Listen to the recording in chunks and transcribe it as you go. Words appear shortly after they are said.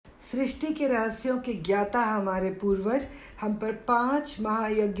सृष्टि के रहस्यों के ज्ञाता हमारे पूर्वज हम पर 5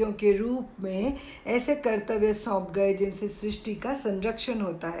 महायज्ञों के रूप में ऐसे कर्तव्य सौंप गए जिनसे सृष्टि का संरक्षण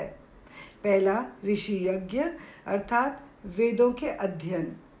होता है। पहला ऋषि यज्ञ अर्थात वेदों के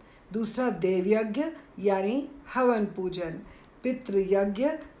अध्ययन, दूसरा देव यज्ञ यानी हवन पूजन, पितृ यज्ञ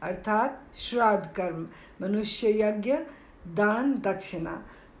अर्थात श्राद्ध कर्म, मनुष्य यज्ञ दान दक्षिणा,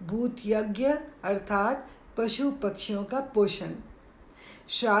 भूत यज्ञ अर्थात पशु पक्षियों का पोषण।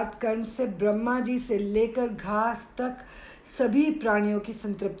 श्राद्ध कर्म से ब्रह्मा जी से लेकर घास तक सभी प्राणियों की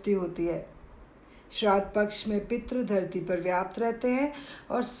संतृप्ति होती है। श्राद्ध पक्ष में पितृ धरती पर व्याप्त रहते हैं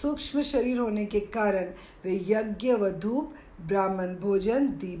और सूक्ष्म शरीर होने के कारण वे यज्ञ व धूप, ब्राह्मण भोजन,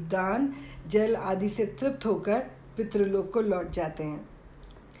 दीपदान, जल आदि से तृप्त होकर पितृलोक को लौट जाते हैं।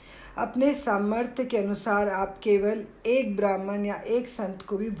 अपने सामर्थ्य के अनुसार आप केवल एक ब्राह्मण या एक संत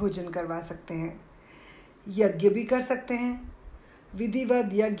को भी भोजन करवा सकते हैं, यज्ञ भी कर सकते हैं। विधिवत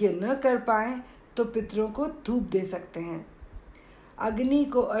यज्ञ न कर पाएं तो पितरों को धूप दे सकते हैं। अग्नि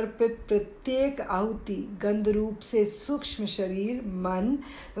को अर्पित प्रत्येक आहुति गंध रूप से सूक्ष्म शरीर, मन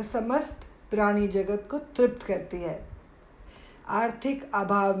व समस्त प्राणी जगत को तृप्त करती है। आर्थिक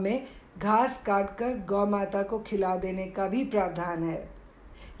अभाव में घास काटकर गौ माता को खिला देने का भी प्रावधान है।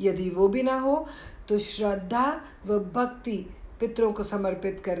 यदि वो भी ना हो तो श्रद्धा व भक्ति पितरों को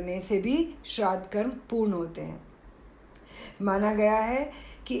समर्पित करने से भी श्राद्ध कर्म पूर्ण होते हैं। माना गया है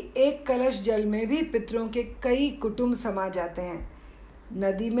कि एक कलश जल में भी पितरों के कई कुटुंब समा जाते हैं।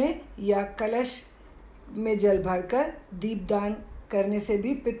 नदी में या कलश में जल भरकर दीपदान करने से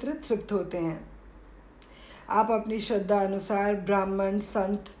भी पितृ तृप्त होते हैं। आप अपनी श्रद्धा अनुसार ब्राह्मण,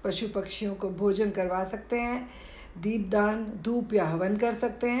 संत, पशु पक्षियों को भोजन करवा सकते हैं, दीपदान, धूप या हवन कर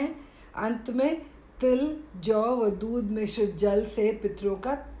सकते हैं। अंत में तिल, जौ व दूध मिश्रित जल से पितरों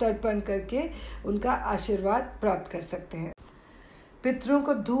का तर्पण करके उनका आशीर्वाद प्राप्त कर सकते हैं। पितरों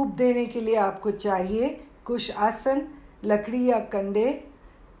को धूप देने के लिए आपको चाहिए कुश आसन, लकड़ी या कंडे,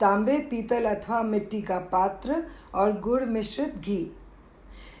 तांबे, पीतल अथवा मिट्टी का पात्र और गुड़ मिश्रित घी।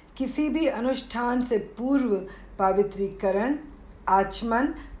 किसी भी अनुष्ठान से पूर्व पवित्रीकरण,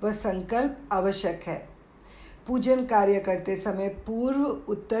 आचमन व संकल्प आवश्यक है। पूजन कार्य करते समय पूर्व,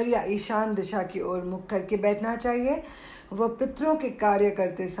 उत्तर या ईशान दिशा की ओर मुख करके बैठना चाहिए व पितरों के कार्य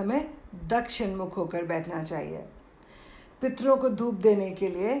करते समय दक्षिण मुख होकर बैठना चाहिए। पितरों को धूप देने के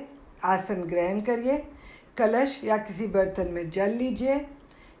लिए आसन ग्रहण करिए। कलश या किसी बर्तन में जल लीजिए।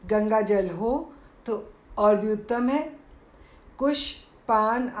 गंगा जल हो तो और भी उत्तम है। कुश,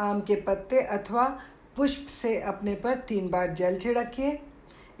 पान, आम के पत्ते अथवा पुष्प से अपने पर 3 बार जल छिड़किए।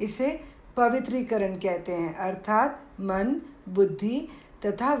 इसे पवित्रीकरण कहते हैं अर्थात मन, बुद्धि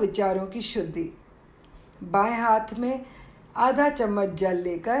तथा विचारों की शुद्धि। बाएं हाथ में आधा चम्मच जल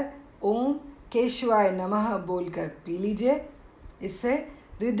लेकर ओम केशवाय नमः बोलकर पी लीजिए। इससे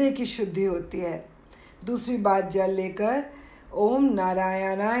हृदय की शुद्धि होती है। दूसरी बार जल लेकर ओम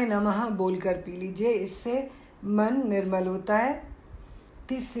नारायणाय नमः बोलकर पी लीजिए। इससे मन निर्मल होता है।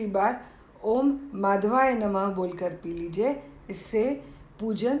 तीसरी बार ओम माधवाय नमः बोलकर पी लीजिए। इससे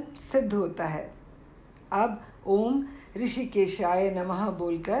पूजन सिद्ध होता है। अब ओम ऋषिकेशाय नमः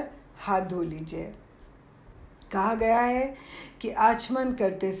बोलकर हाथ धो लीजिए। कहा गया है कि आचमन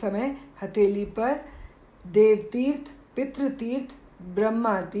करते समय हथेली पर देव तीर्थ, पितृ तीर्थ,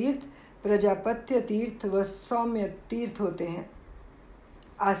 ब्रह्मा तीर्थ, प्रजापत्य तीर्थ व सौम्य तीर्थ होते हैं।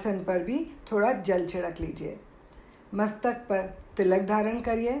 आसन पर भी थोड़ा जल छिड़क लीजिए। मस्तक पर तिलक धारण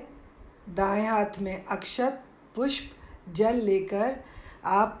करिए। दाएं हाथ में अक्षत, पुष्प, जल लेकर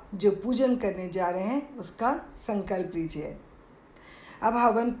आप जो पूजन करने जा रहे हैं उसका संकल्प लीजिए। अब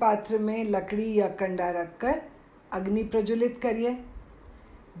हवन पात्र में लकड़ी या कंडा रखकर अग्नि प्रज्वलित करिए।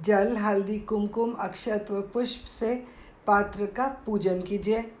 जल, हल्दी, कुमकुम, अक्षत व पुष्प से पात्र का पूजन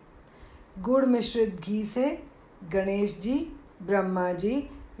कीजिए। गुड़ मिश्रित घी से गणेश जी, ब्रह्मा जी,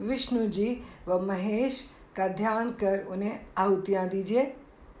 विष्णु जी व महेश का ध्यान कर उन्हें आहुतियाँ दीजिए।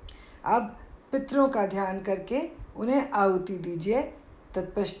 अब पितरों का ध्यान करके उन्हें आहुति दीजिए।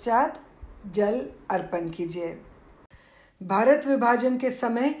 तत्पश्चात जल अर्पण कीजिए। भारत विभाजन के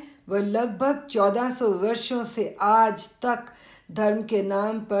समय व लगभग 1400 वर्षों से आज तक धर्म के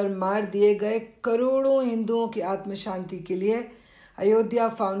नाम पर मार दिए गए करोड़ों हिंदुओं की आत्म शांति के लिए अयोध्या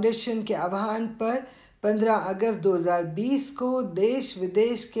फाउंडेशन के आह्वान पर 15 अगस्त 2020 को देश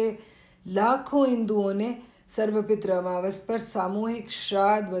विदेश के लाखों हिंदुओं ने सर्वपितृ अमावस पर सामूहिक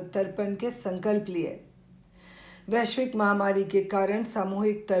श्राद्ध व तर्पण के संकल्प लिए। वैश्विक महामारी के कारण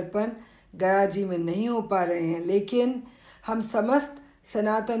सामूहिक तर्पण गया जी में नहीं हो पा रहे हैं, लेकिन हम समस्त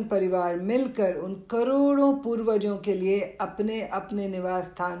सनातन परिवार मिलकर उन करोड़ों पूर्वजों के लिए अपने अपने निवास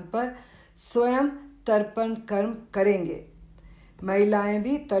स्थान पर स्वयं तर्पण कर्म करेंगे। महिलाएं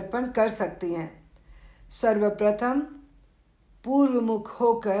भी तर्पण कर सकती हैं। सर्वप्रथम पूर्वमुख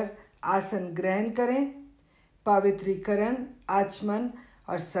होकर आसन ग्रहण करें, पवित्रीकरण, आचमन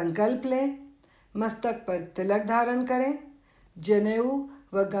और संकल्प लें। मस्तक पर तिलक धारण करें। जनेऊ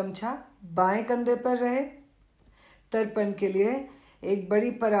व गमछा बाएं कंधे पर रहे। तर्पण के लिए एक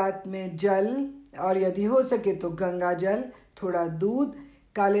बड़ी परात में जल और यदि हो सके तो गंगा जल, थोड़ा दूध,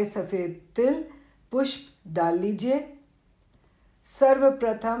 काले सफ़ेद तिल, पुष्प डाल लीजिए।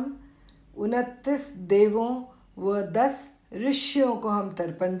 सर्वप्रथम 29 देवों व 10 ऋषियों को हम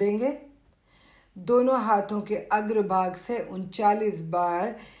तर्पण देंगे। दोनों हाथों के अग्रभाग से 39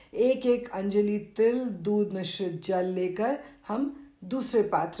 बार एक एक अंजलि तिल दूध मिश्रित जल लेकर हम दूसरे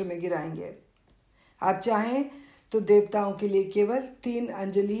पात्र में गिराएंगे। आप चाहें तो देवताओं के लिए केवल 3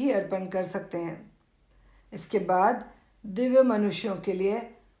 अंजलि ही अर्पण कर सकते हैं। इसके बाद दिव्य मनुष्यों के लिए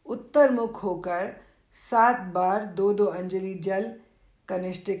उत्तर मुख होकर 7 बार 2-2 अंजलि जल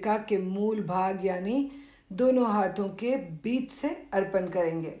कनिष्ठिका के मूल भाग यानी दोनों हाथों के बीच से अर्पण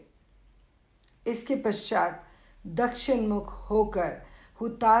करेंगे। इसके पश्चात दक्षिण मुख होकर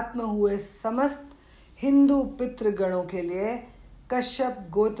हुतात्म हुए समस्त हिंदू पितृगणों के लिए कश्यप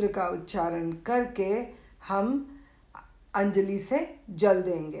गोत्र का उच्चारण करके हम अंजलि से जल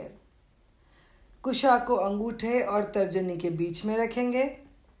देंगे। कुशा को अंगूठे और तर्जनी के बीच में रखेंगे।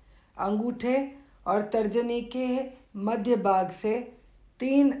 अंगूठे और तर्जनी के मध्य भाग से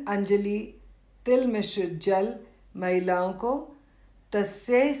 3 अंजलि तिल मिश्रित जल महिलाओं को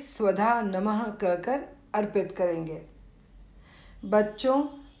तस्यै स्वधा नमः कहकर अर्पित करेंगे। बच्चों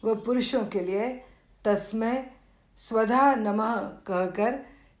व पुरुषों के लिए तस्मै स्वधा नमः कहकर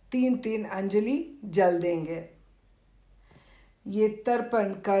 3-3 अंजलि जल देंगे। ये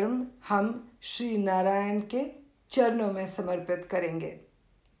तर्पण कर्म हम श्री नारायण के चरणों में समर्पित करेंगे।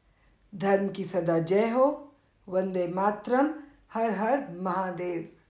 धर्म की सदा जय हो। वंदे मातरम। हर हर महादेव।